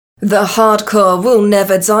The Hardcore Will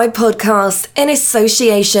Never Die podcast in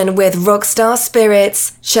association with Rockstar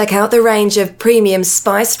Spirits. Check out the range of premium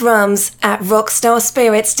spiced rums at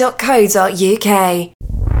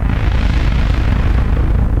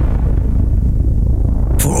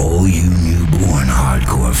rockstarspirits.co.uk. For all you newborn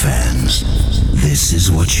hardcore fans, this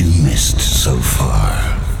is what you missed so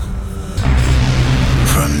far.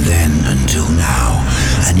 From then until now,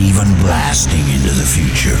 and even blasting into the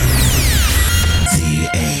future, the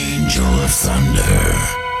Angel of Thunder.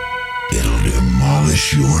 It'll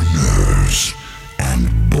demolish your nerves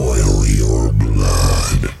and boil your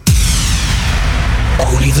blood.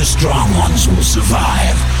 Only the strong ones will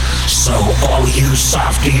survive, so all you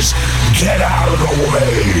softies, get out of the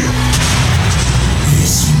way!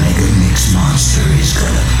 This mega mix monster is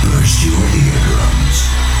gonna burst your eardrums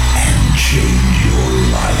and change your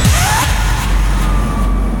life.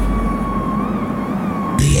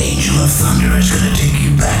 The Angel of Thunder is gonna take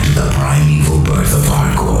you back to the primeval birth of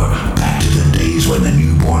hardcore, back to the days when the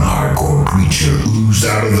newborn hardcore creature oozed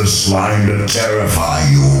out of the slime to terrify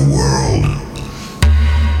your world.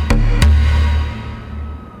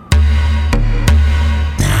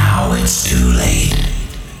 Now it's too late.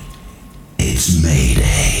 It's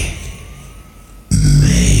Mayday.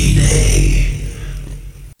 Mayday.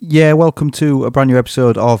 Yeah, welcome to a brand new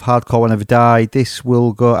episode of Hardcore Will Never Die. This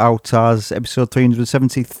will go out as episode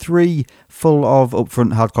 373, full of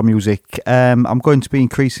upfront hardcore music. I'm going to be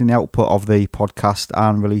increasing the output of the podcast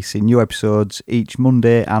and releasing new episodes each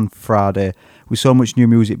Monday and Friday. With so much new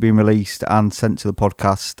music being released and sent to the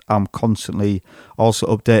podcast, I'm constantly also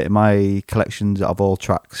updating my collections of all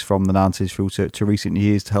tracks from the 90s through to recent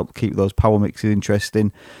years to help keep those power mixes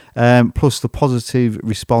interesting. Plus the positive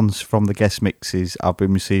response from the guest mixes I've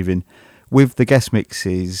been receiving. With the guest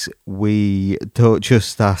mixes, we don't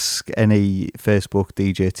just ask any Facebook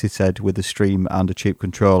DJ tithead with a stream and a cheap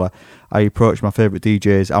controller. I approach my favourite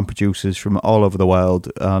DJs and producers from all over the world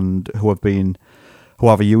and who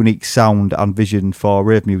have a unique sound and vision for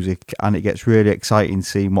rave music, and it gets really exciting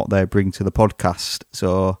seeing what they bring to the podcast.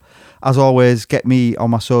 So, as always, get me on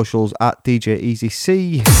my socials at DJ Easy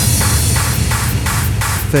C,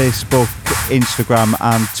 Facebook, Instagram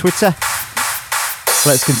and Twitter.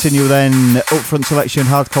 Let's continue then. Upfront selection,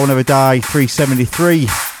 Hardcore Will Never Die, 373.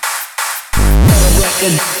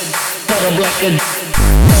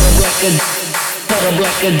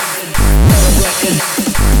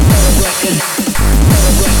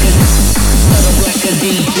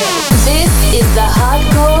 This is the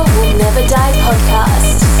Hardcore Will Never Die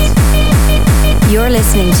podcast. You're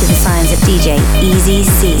listening to the sounds of DJ Easy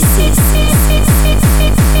C.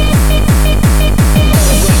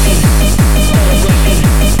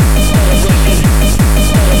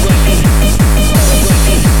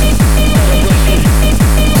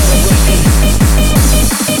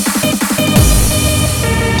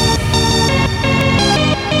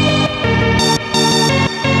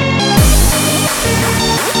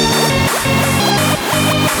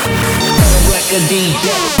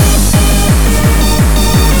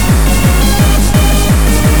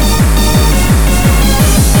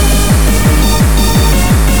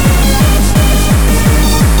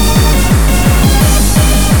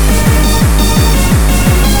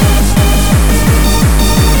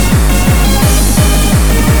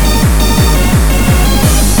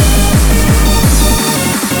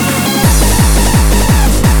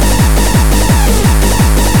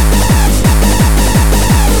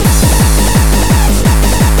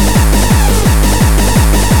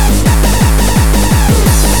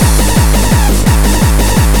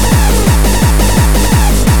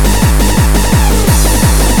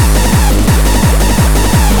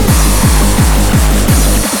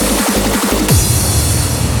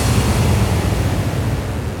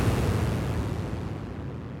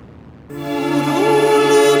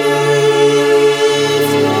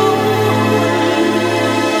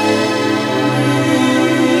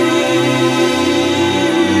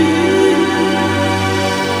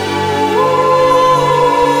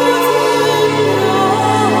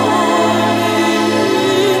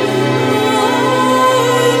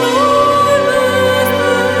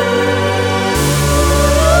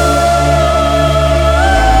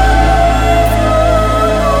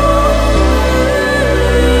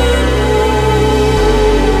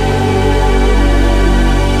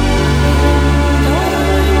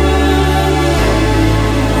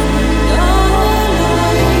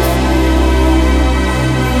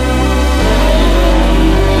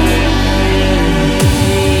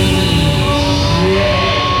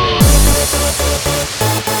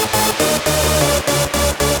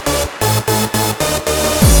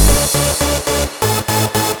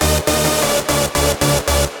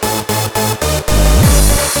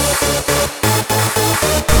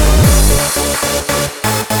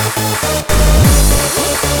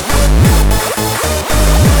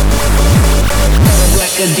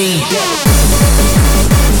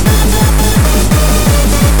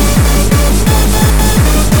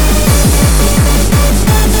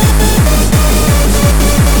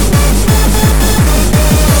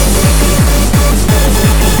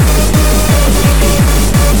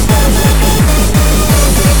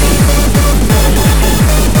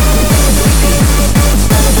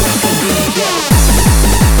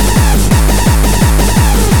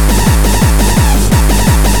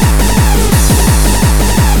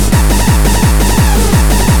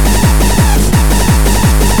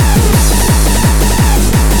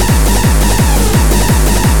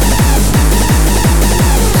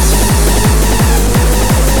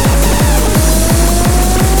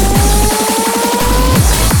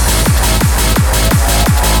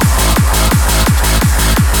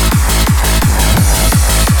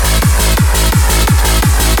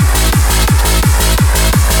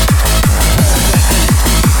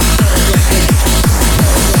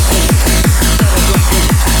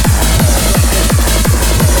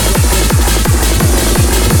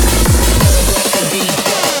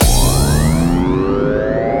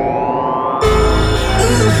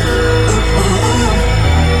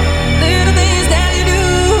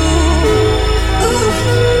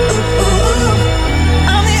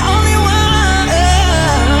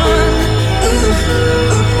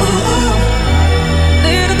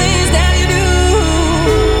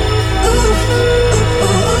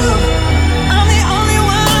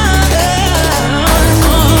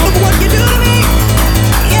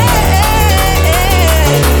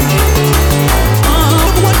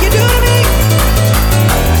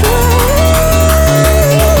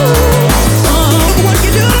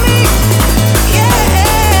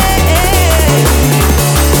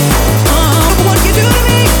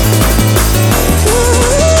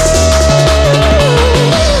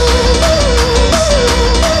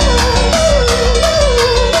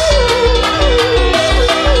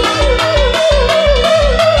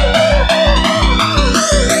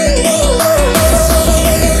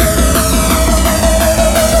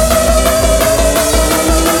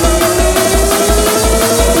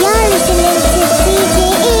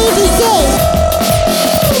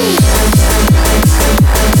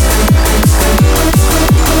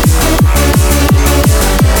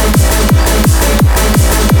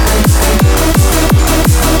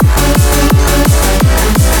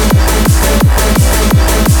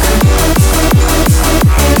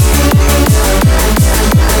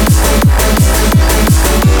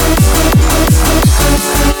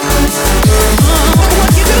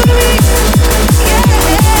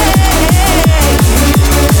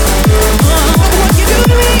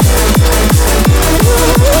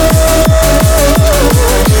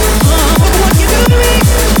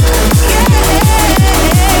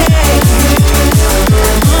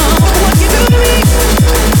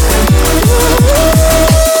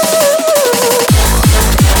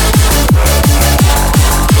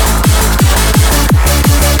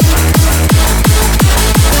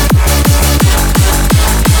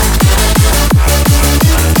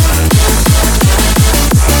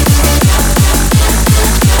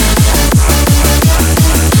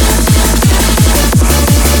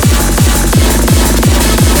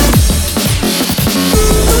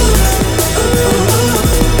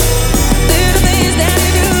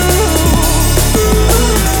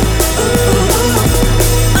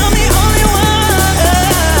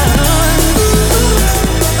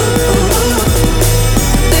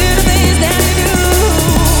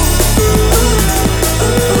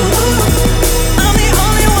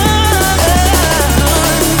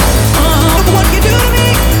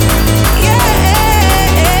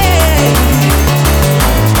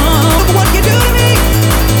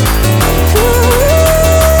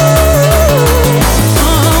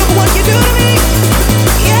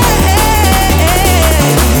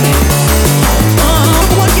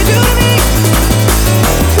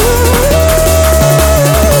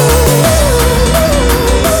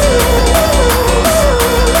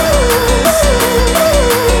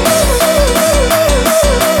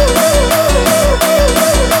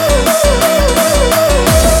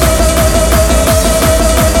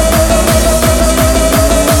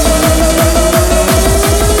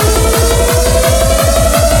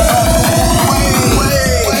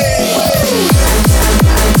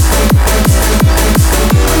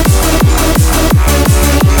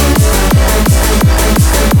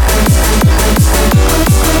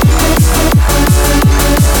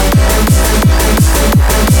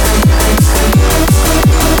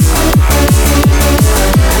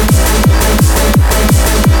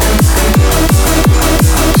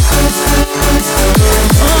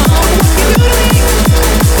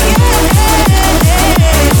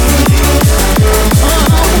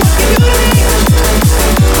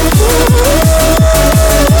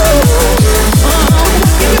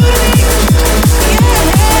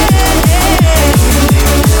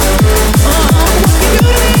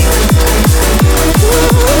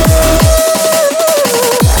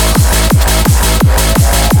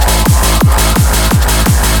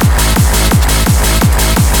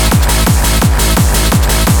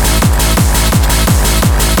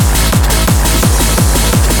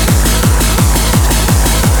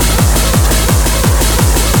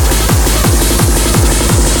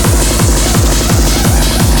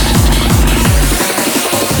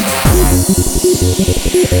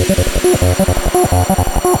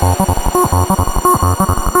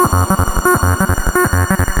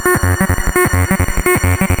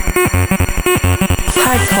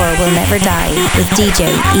 Will Never Die with DJ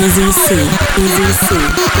Easy C. Easy C.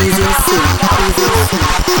 Easy C.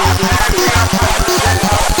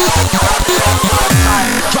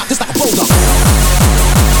 Drop this like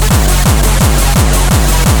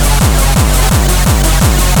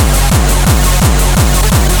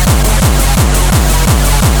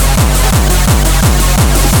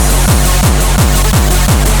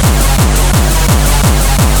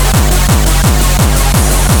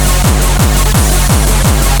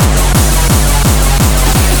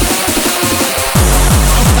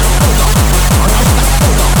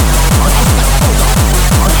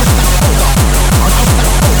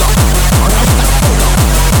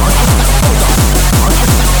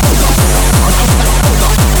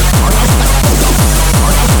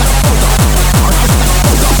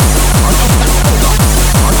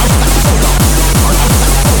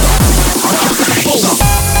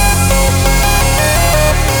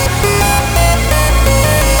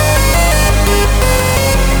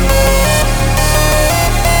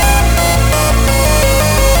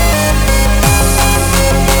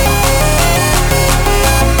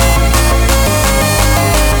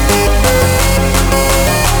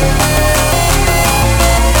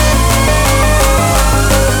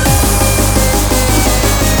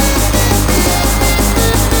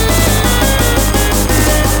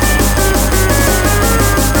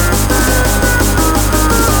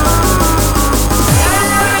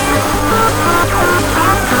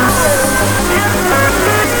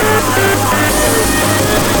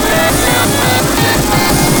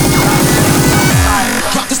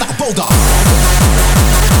a bulldog.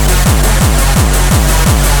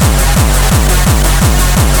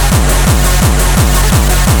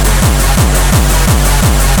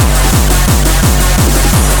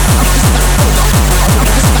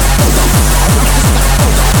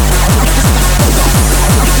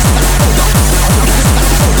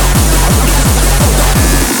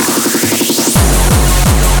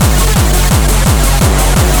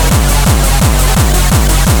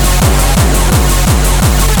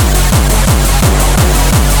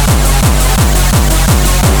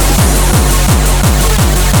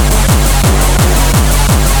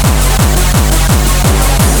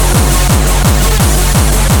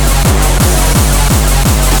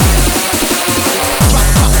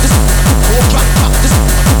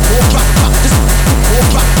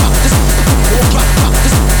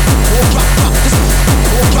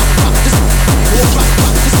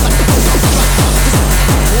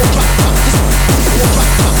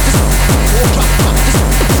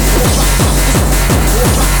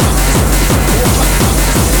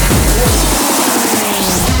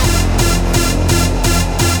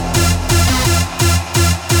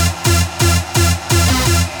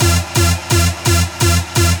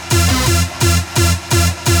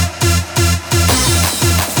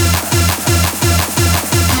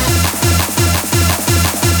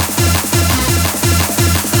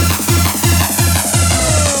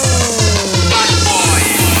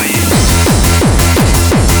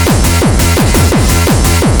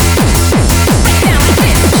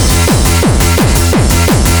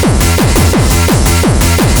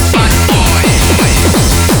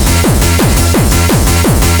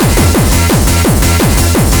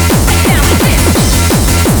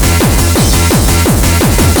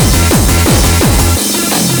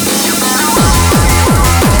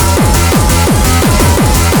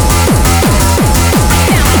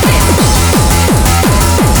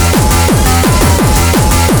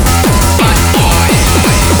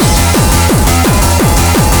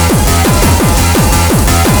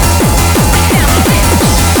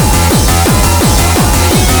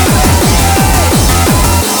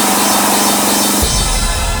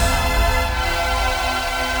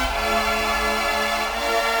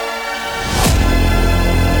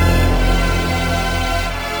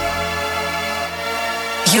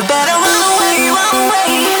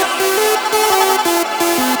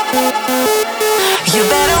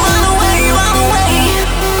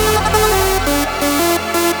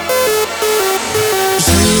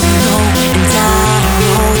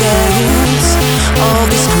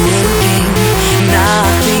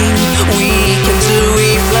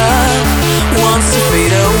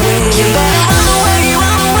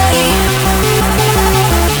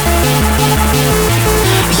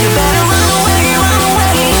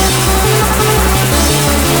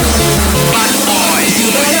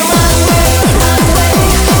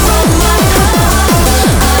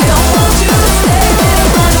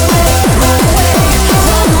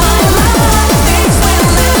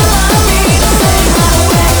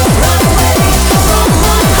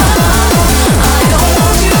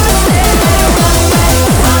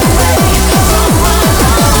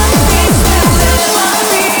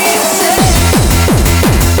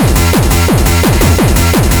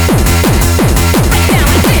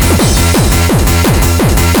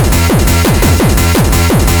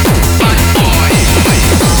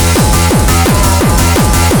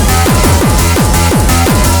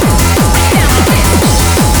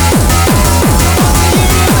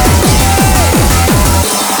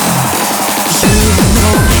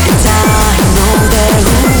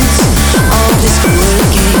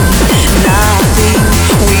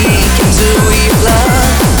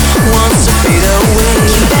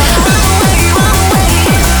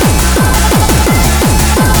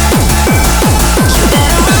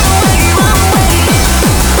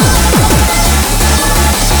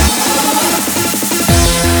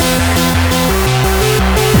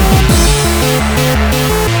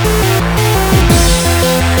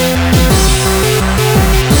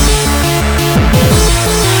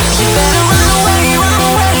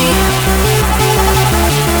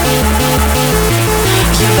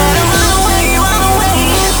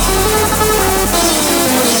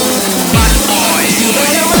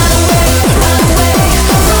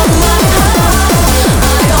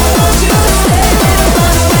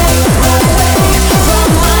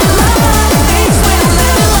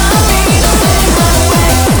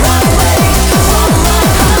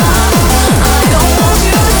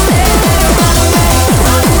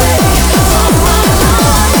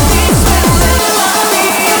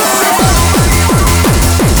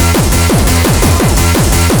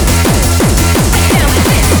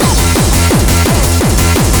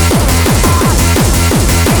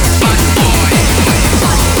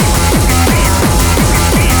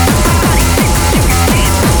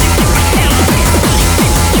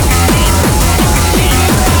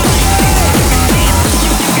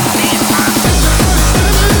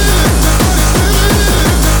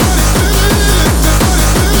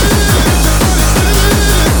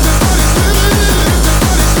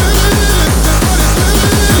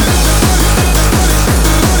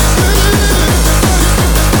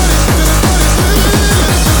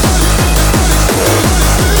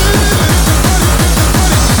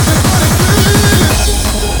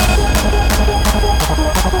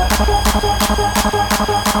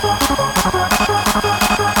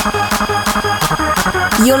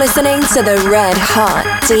 You're listening to the Red Hot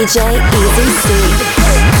DJ Easy C.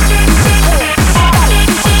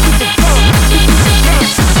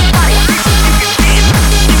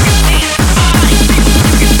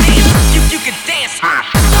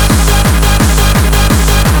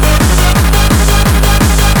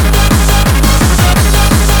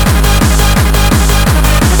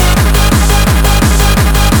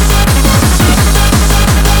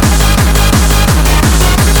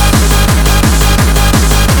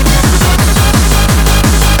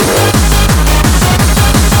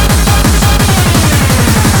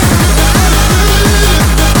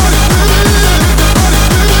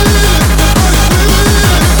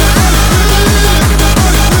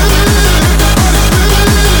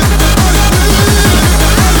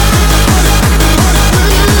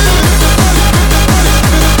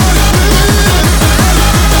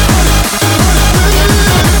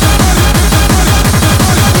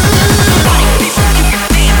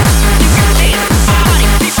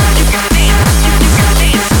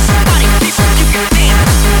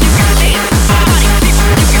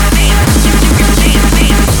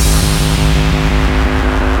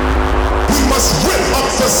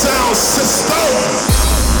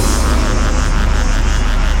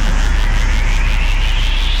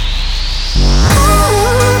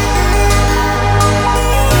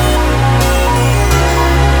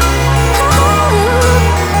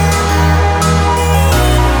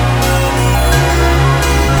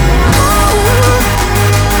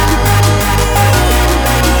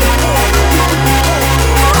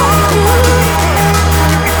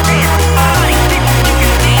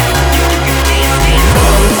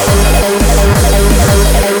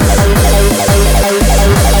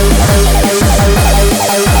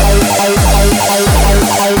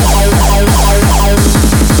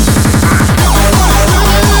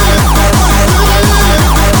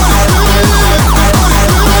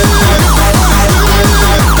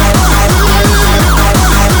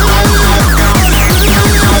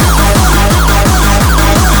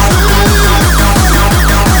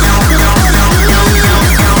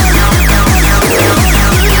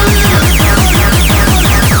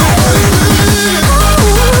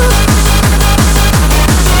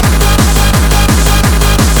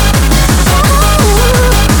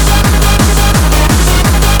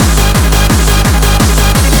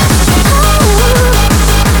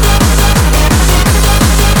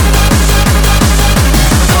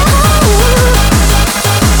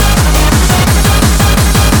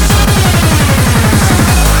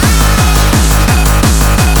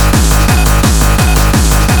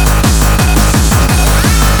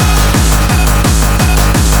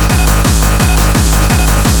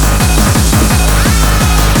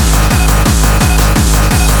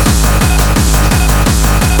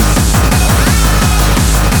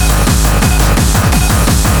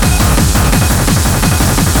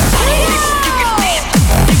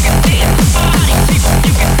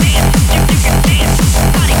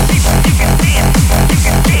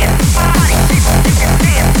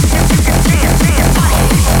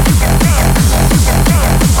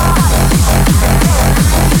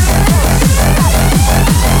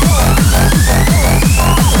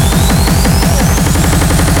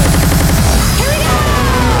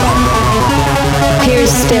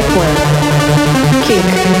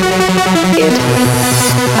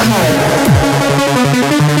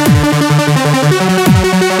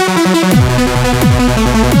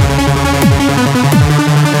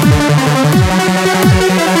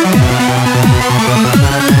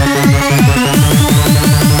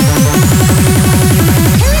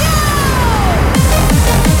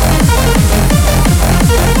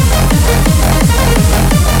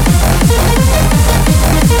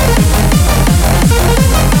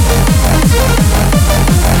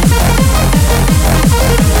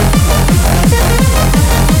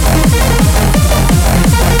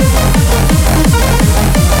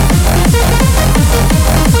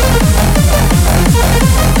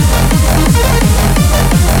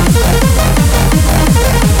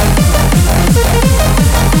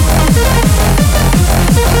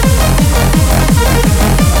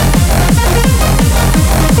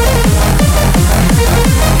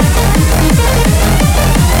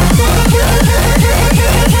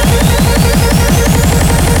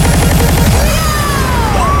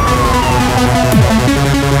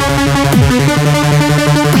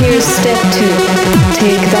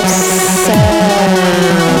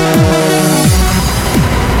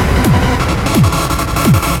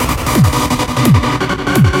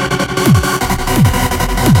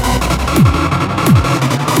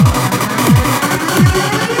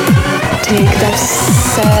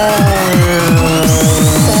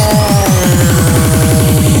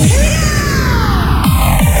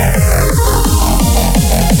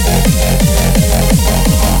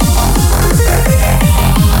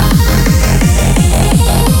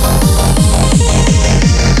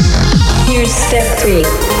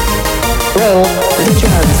 Roll the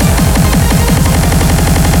drums.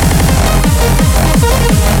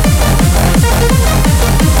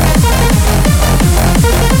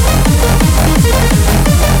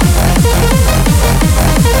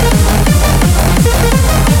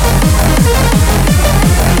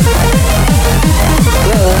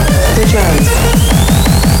 The drums.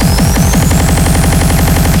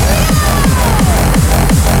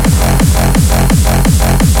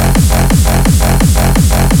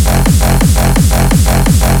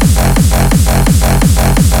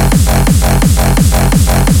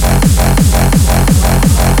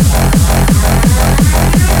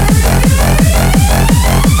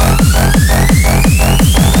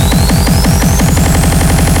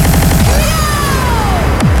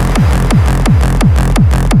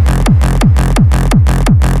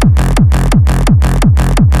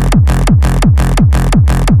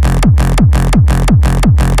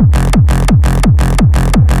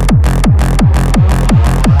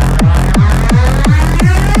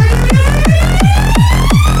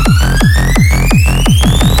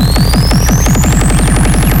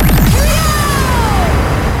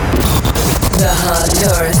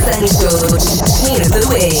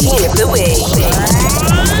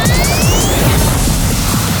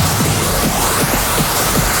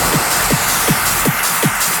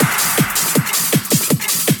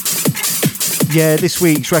 Yeah, this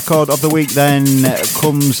week's record of the week then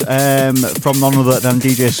comes from none other than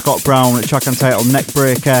DJ Scott Brown, track entitled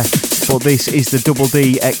Neckbreaker. But this is the Double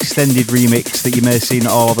D extended remix that you may have seen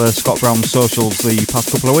all over Scott Brown's socials the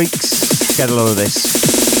past couple of weeks. Get a load of this.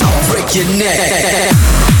 I'll break your neck.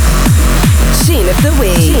 Tune of the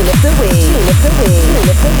week. Tune of the week. Tune of the week. Tune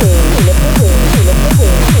of the week. Tune of the week. Tune of the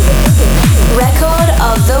week. Tune of the week. Record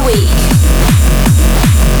of the week.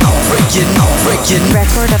 Record of the week.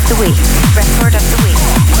 Record of the week. Record of the week.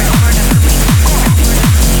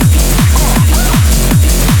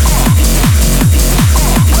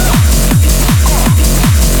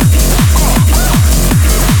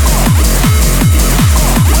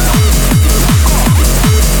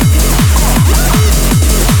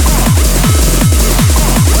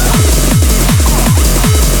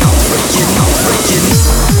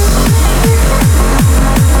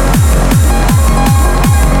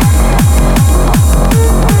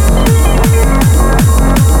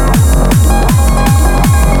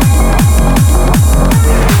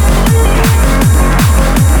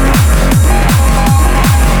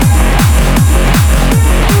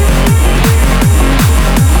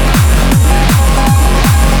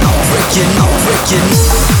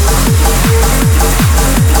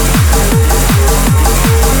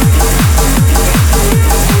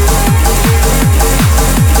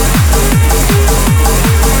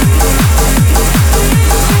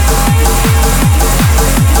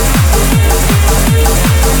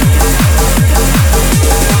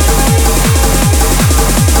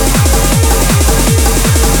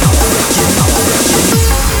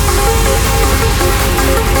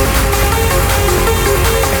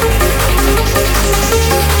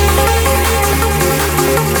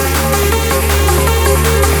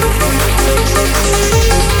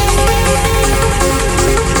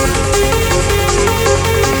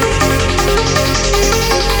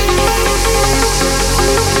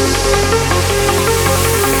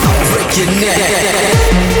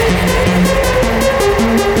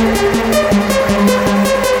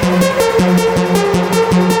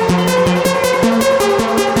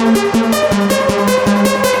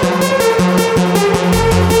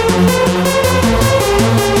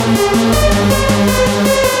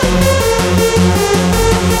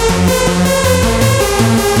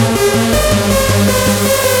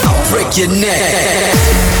 Your neck.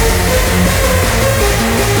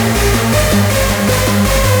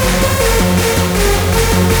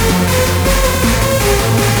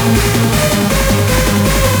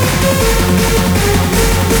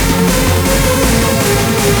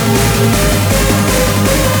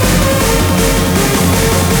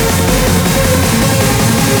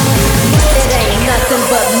 It ain't nothing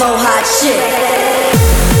but more hot shit.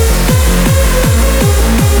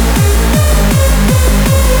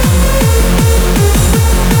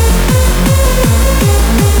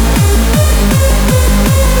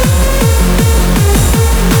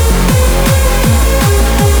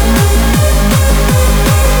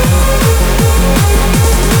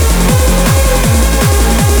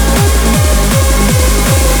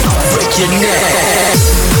 Your neck.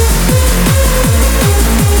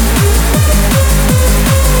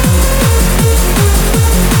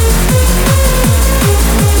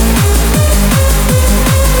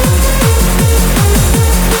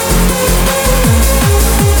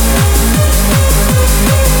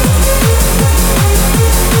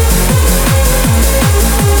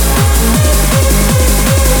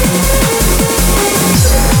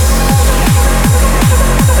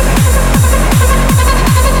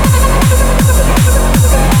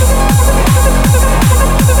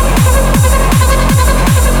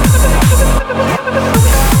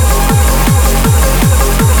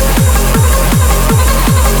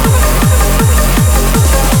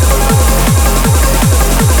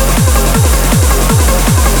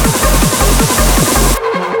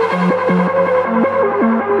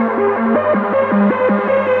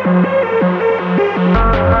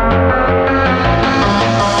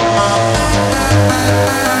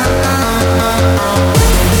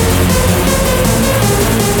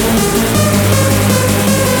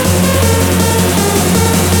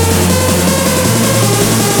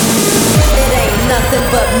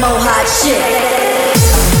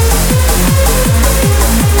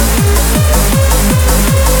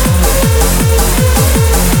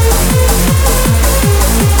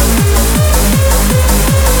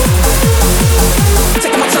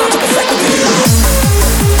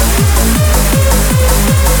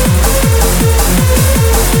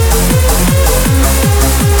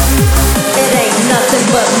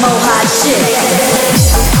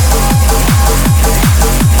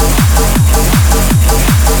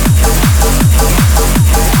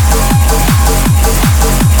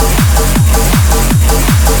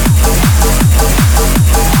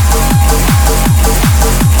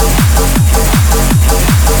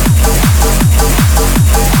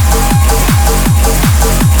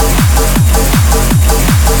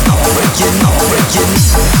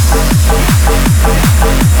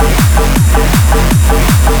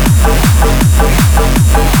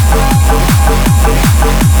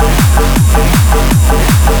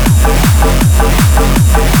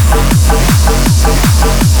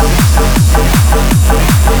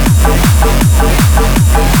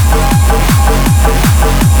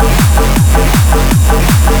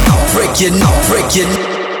 break your neck.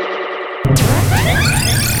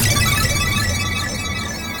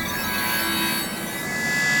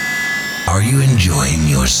 Are you enjoying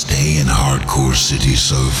your stay in Hardcore City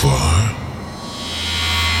so far?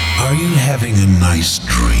 Are you having a nice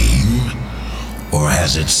dream? Or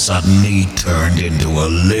has it suddenly turned into a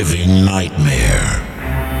living nightmare?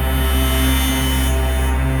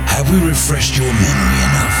 Have we refreshed your memory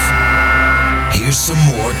enough? Here's some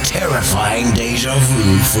more terrifying deja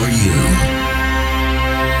vu for you.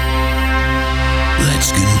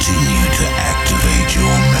 Let's continue to activate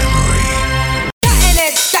your memory. Nothing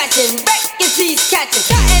that's scratching, vacancies catching.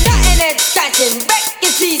 Nothing that's scratching,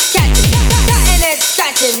 vacancies catching. Nothing that's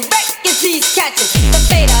scratching, vacancies catching. The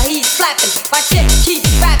fader he's slapping, my shit keeps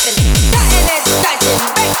rapping. Nothing that's scratching,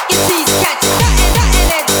 vacancies catching. Nothing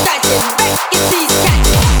that's scratching, vacancies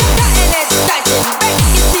catching. Nothing that's scratching,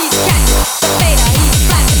 vacancies catching. The fader he's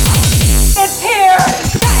slapping. It's here.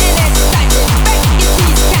 Nothing that's scratching,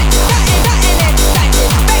 vacancies catching. Nothing that's scratching,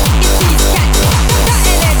 vacancies catching.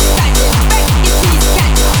 Nothing that's scratching, vacancies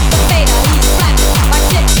catching. The fader he's slapping, my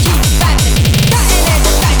shit keeps rapping. Nothing that's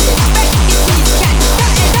scratching, vacancies catching.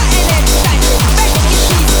 Nothing that's scratching,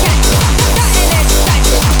 vacancies catching. Nothing that's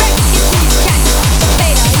scratching, vacancies catching. The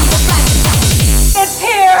fader he's slapping. It's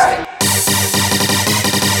here.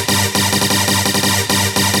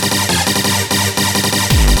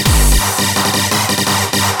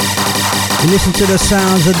 You listen to the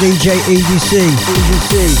sounds of DJ EDC.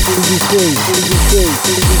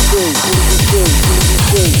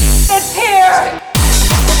 It's here.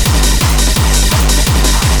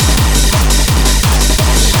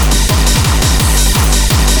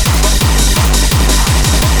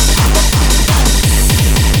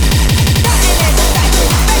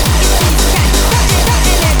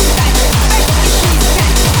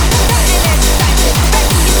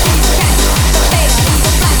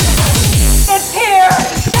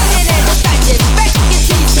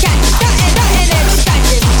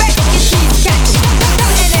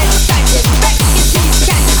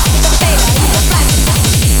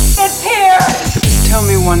 Tell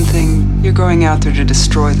me one thing, you're going out there to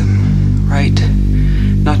destroy them, right?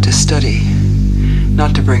 Not to study,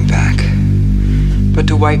 not to bring back, but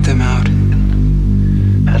to wipe them out.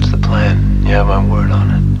 That's the plan. You have my word on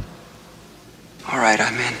it. All right,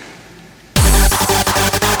 I'm in.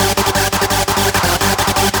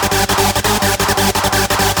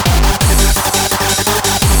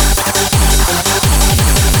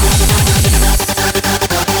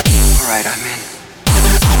 All right, I'm in.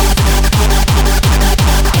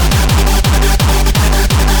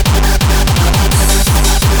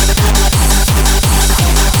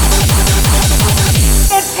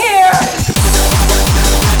 It's here.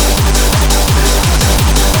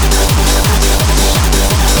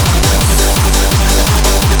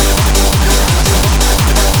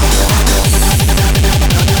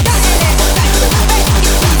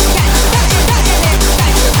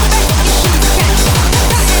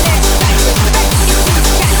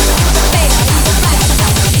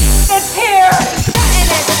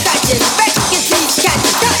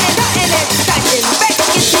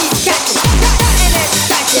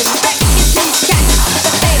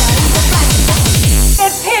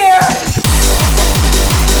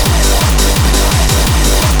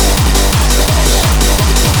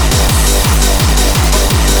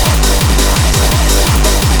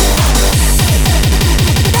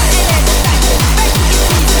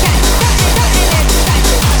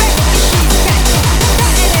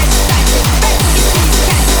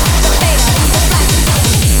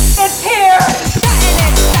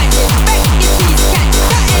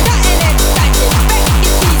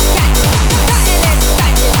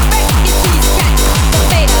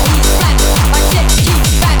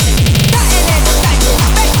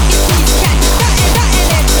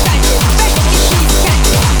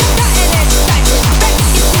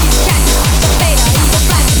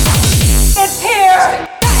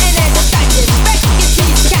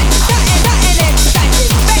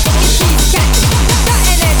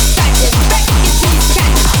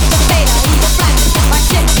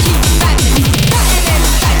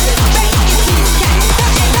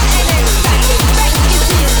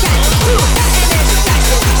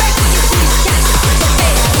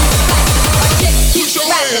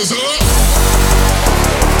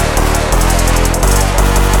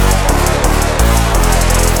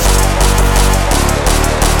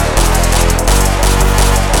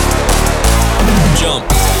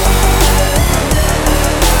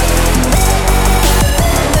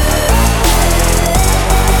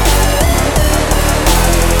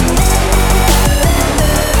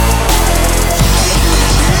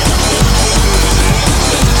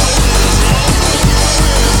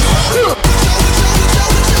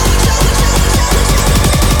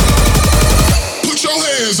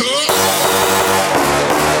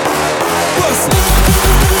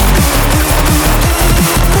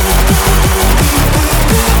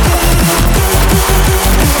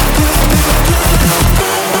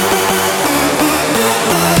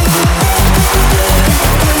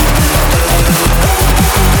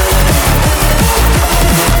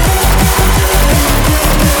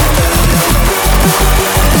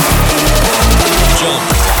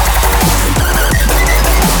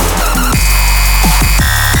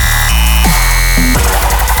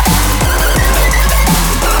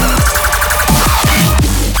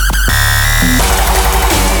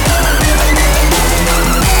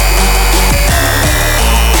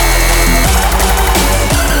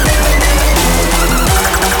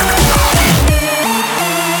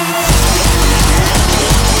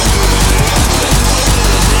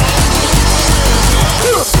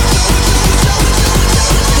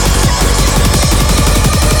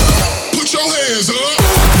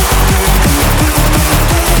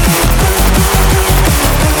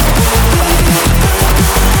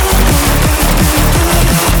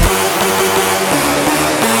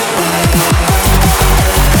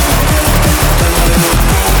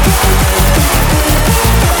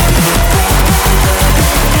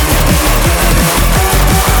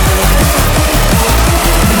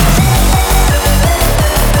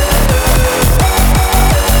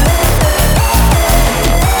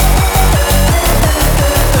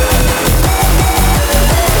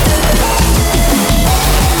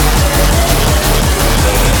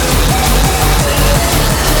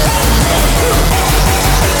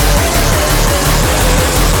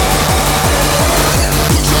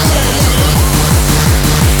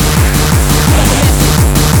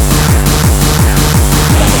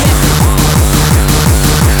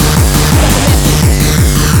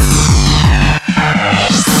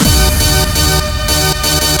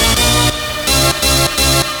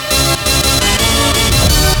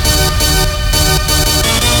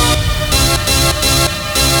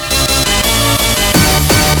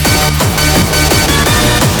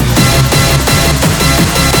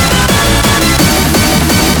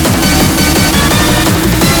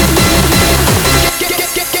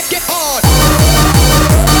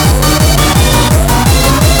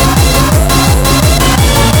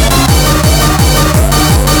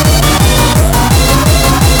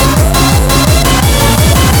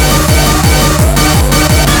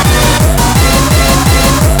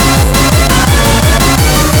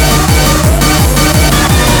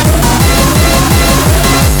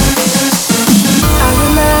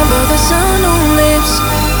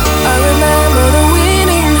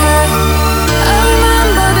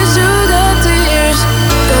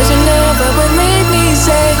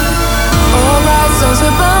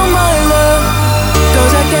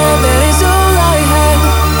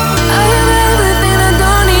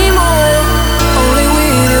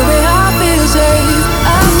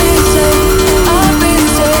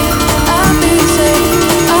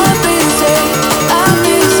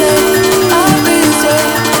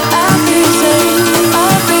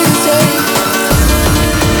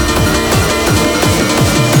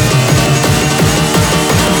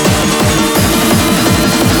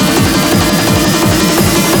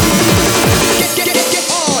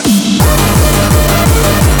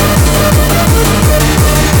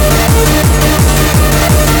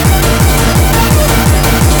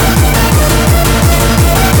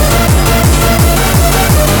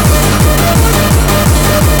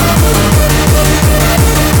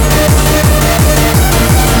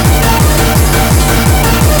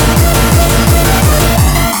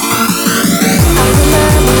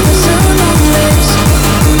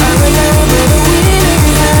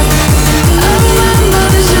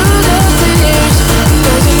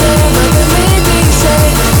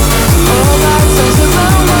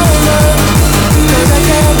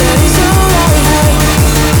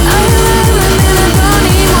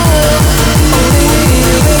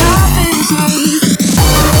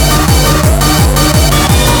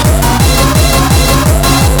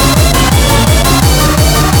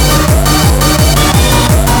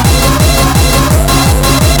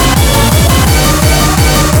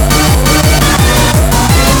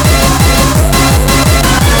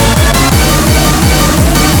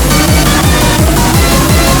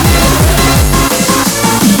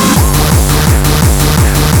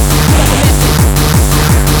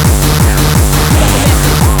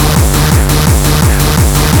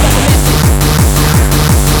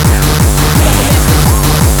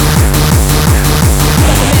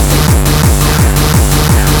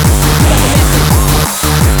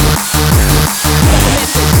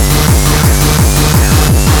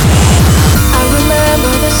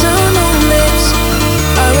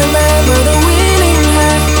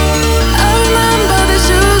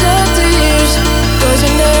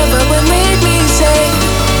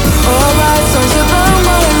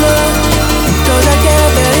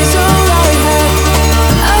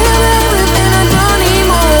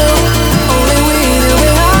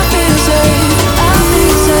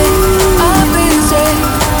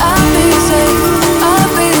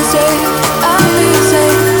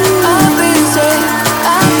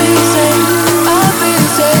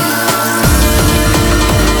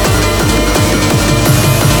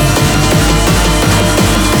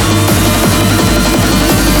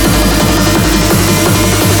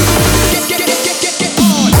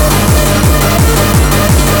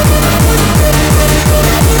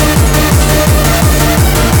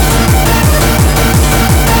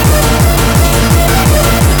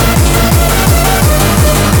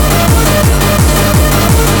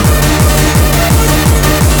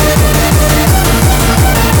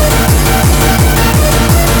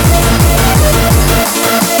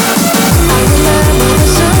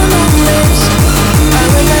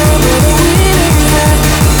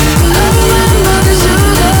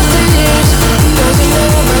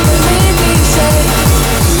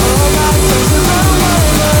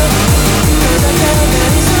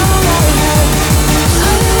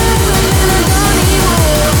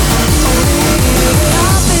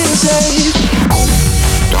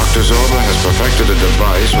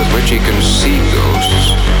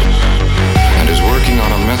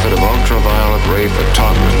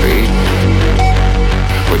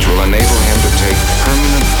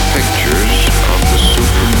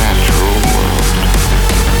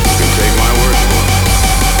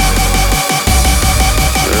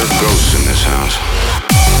 house.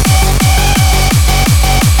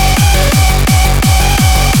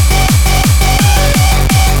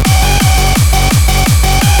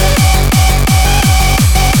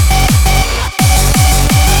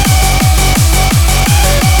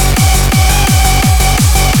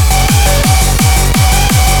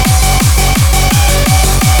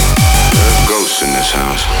 In this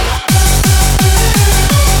house.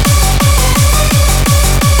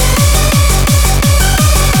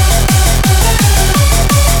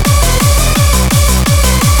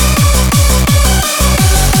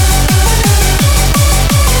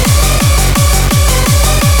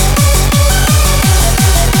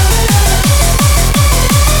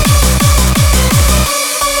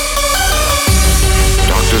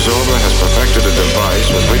 Dr. Zorba has perfected a device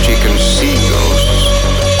with which he can see ghosts.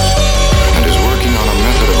 On a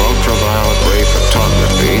method of ultraviolet ray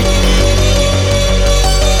photography.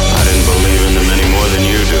 I didn't believe in them any more than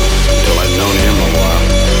you do until I'd known him a while.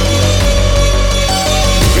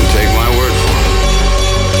 You can take my word for it.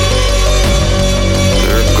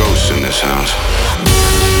 There are ghosts in this house.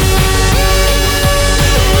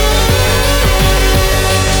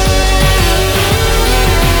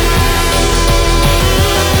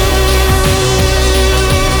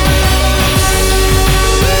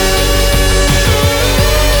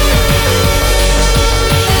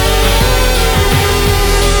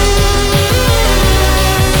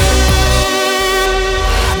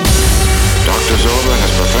 Zorba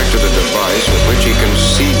has perfected a device with which he can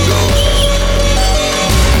see ghosts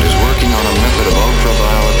and is working on a method of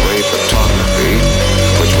ultraviolet ray photography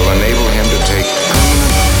which will enable him to take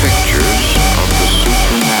permanent pictures of the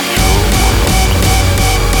supernatural world.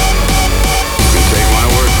 You can take my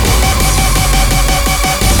word for it.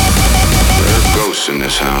 There are ghosts in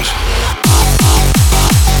this house.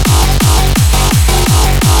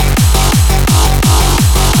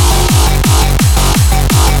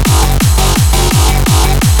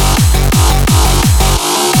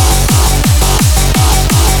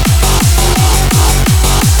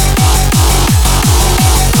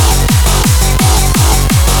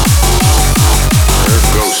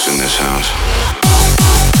 In this house.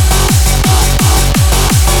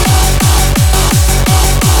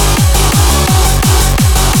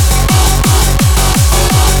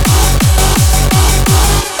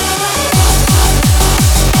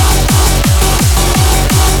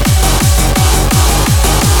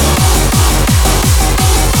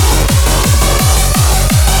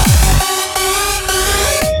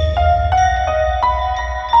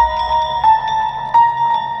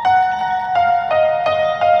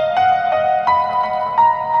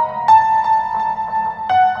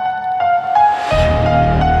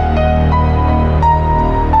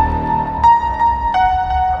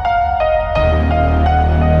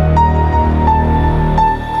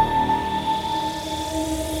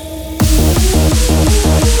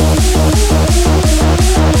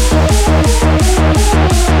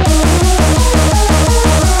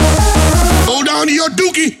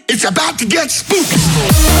 It's about to get spooky.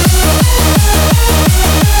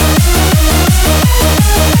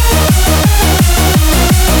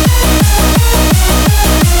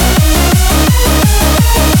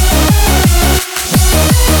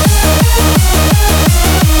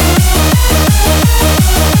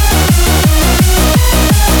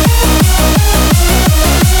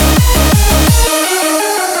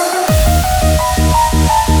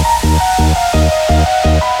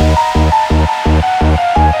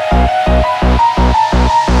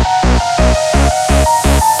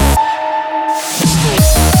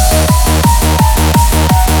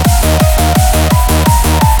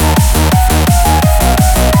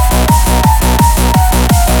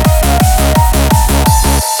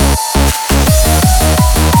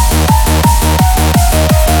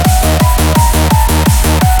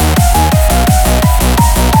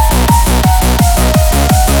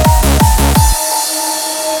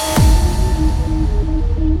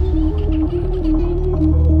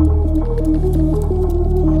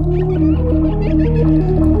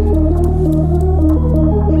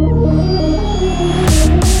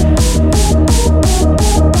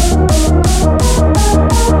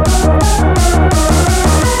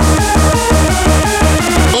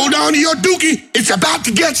 It's about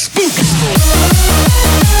to get spooky.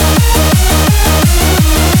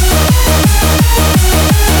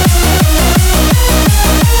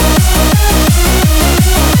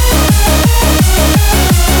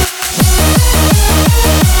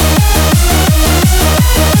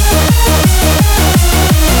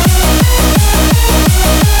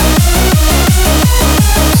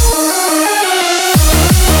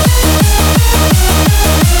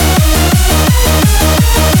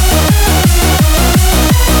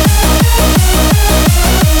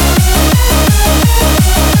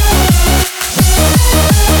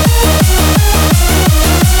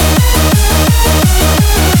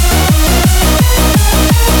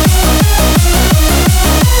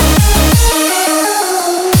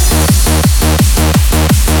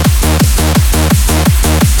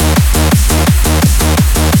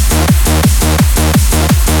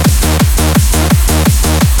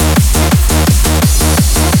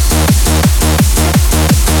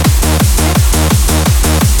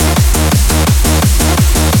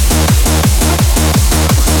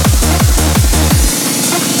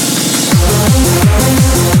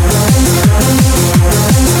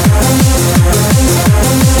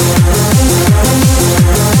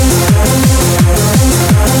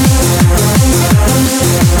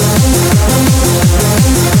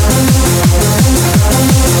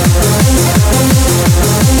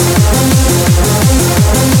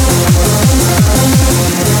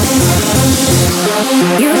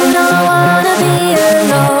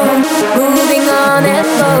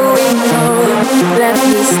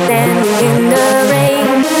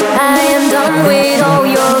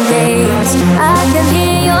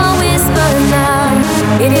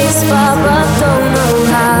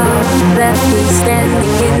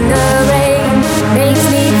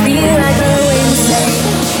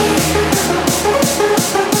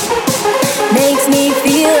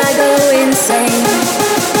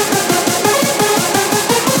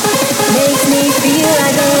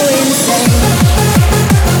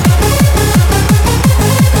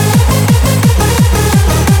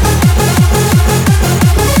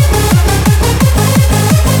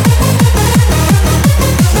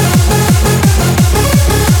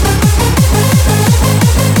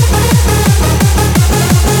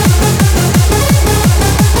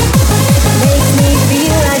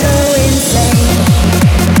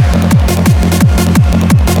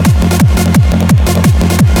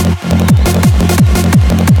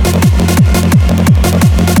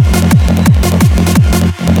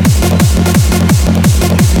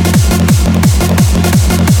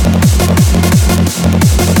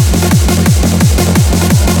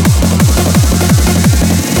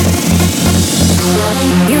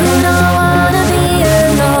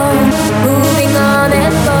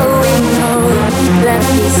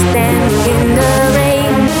 standing in the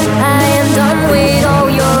rain. I am done with all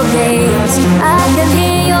your games. I can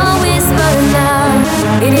hear your whisper now.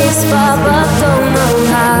 It is far but don't know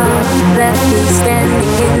how. Left me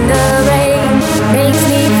standing in the rain. Makes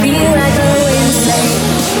me feel like go insane.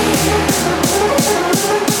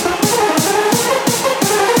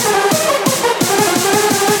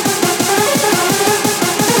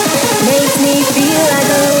 Makes me feel like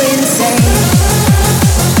go insane.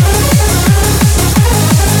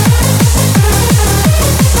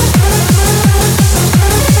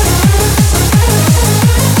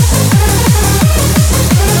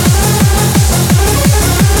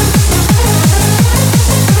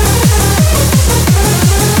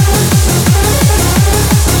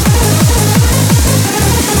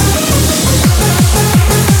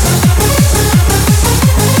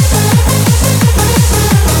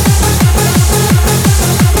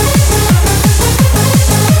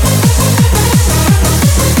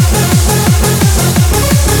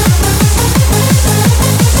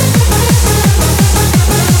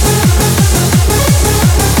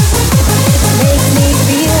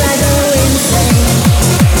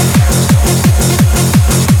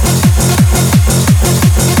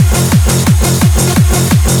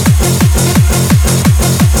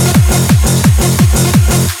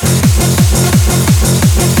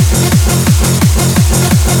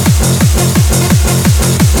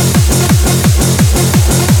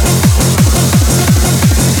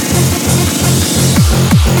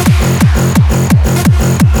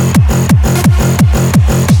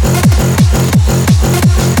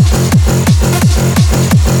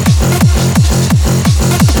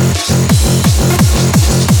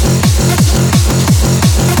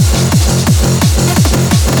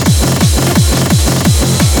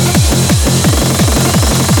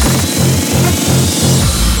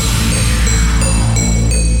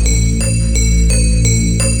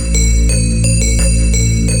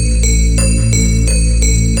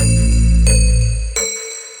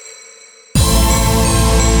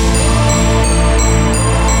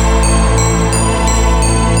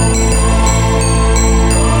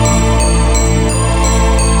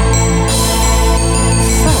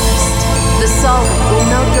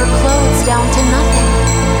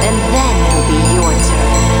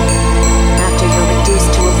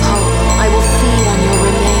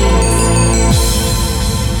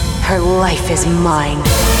 life is mine.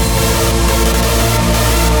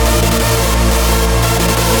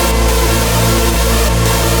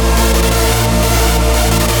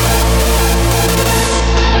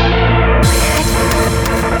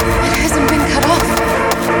 It hasn't been cut off.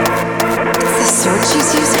 It's the sword she's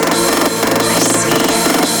using. I see.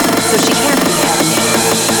 So she can't be having it.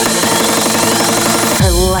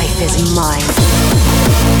 Her life is mine.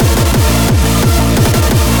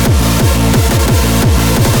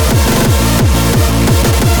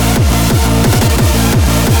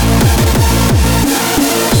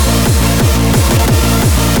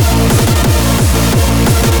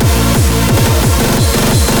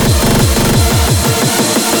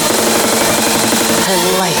 Her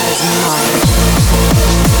life is mine.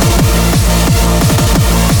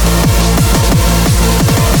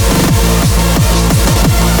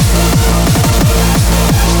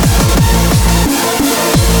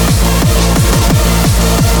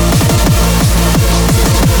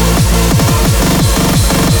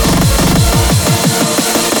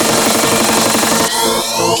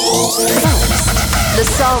 The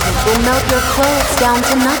solvent will melt your clothes down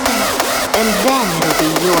to nothing, and then it'll be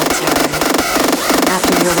your turn.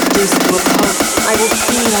 After you're reduced to a pulp, I will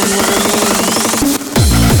feed on your remains.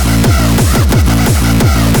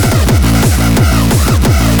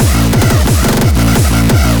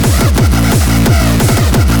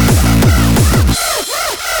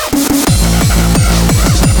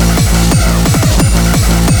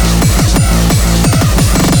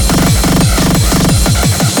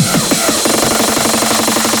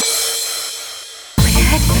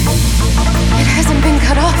 It hasn't been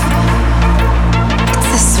cut off. It's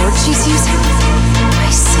the sword she's using. I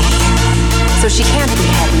see. So she can't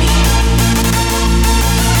behead me.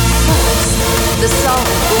 First, the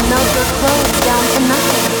solvent will melt your clothes down to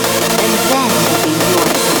nothing, and then it'll be your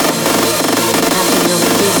turn. After you're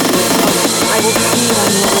reduced to a pulp, I will feed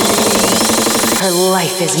on your remains. Her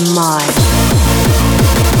life is mine.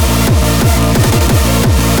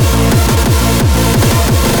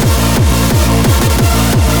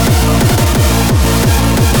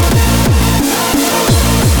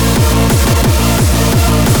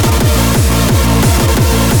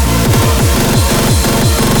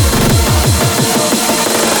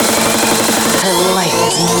 Her life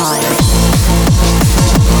is mine.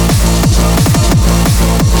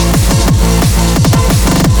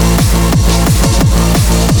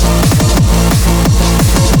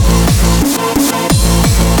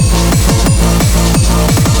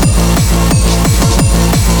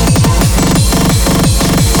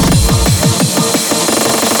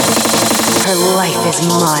 Her life is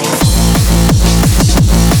mine.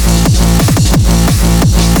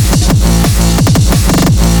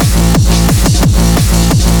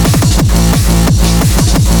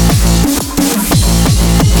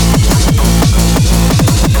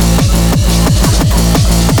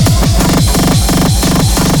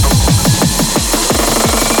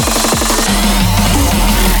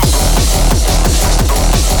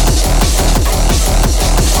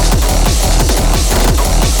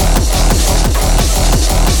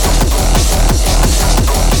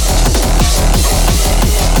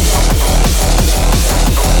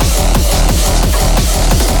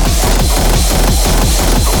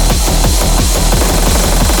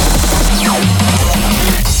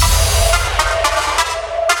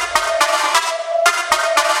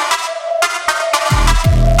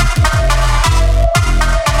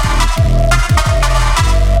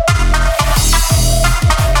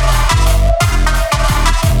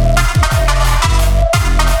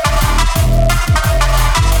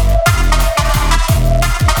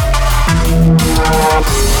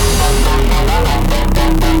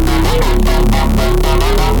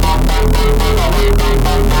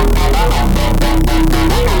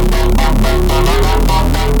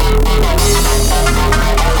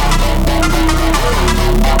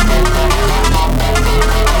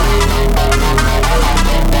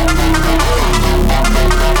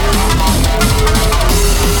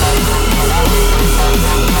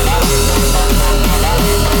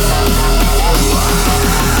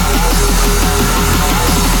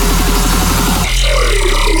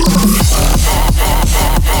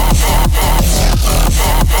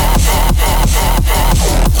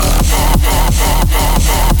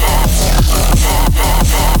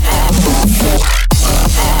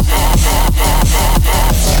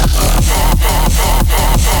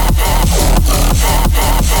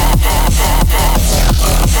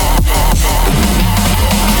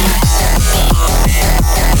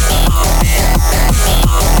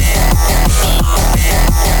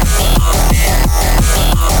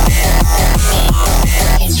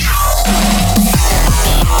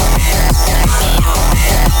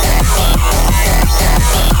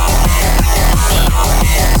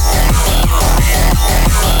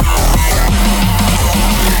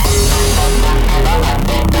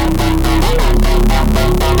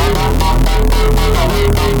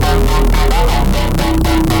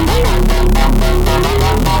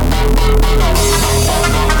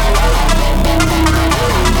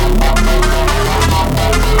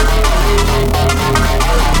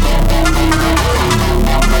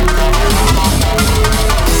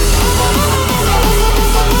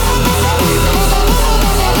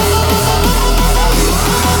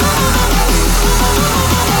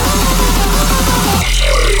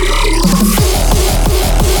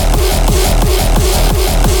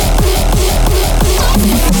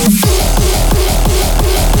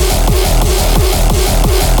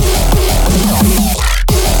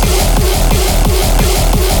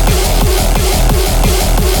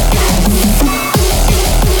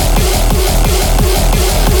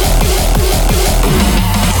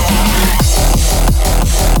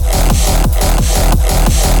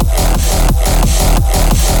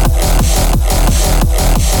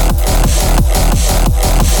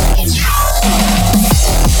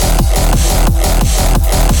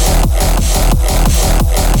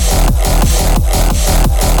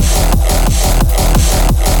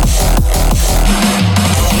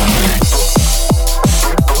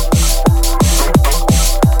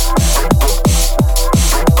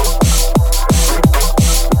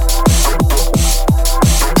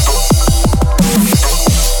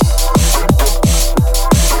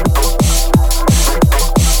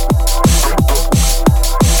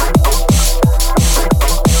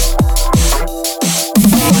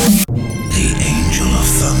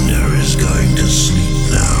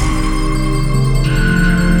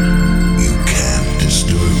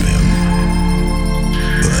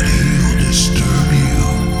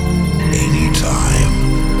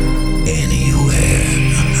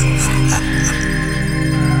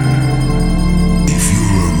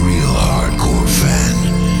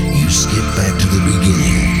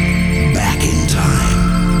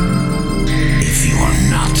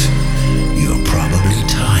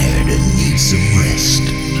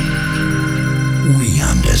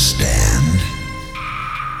 understand.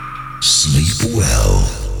 Sleep well,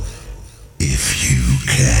 if you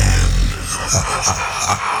can.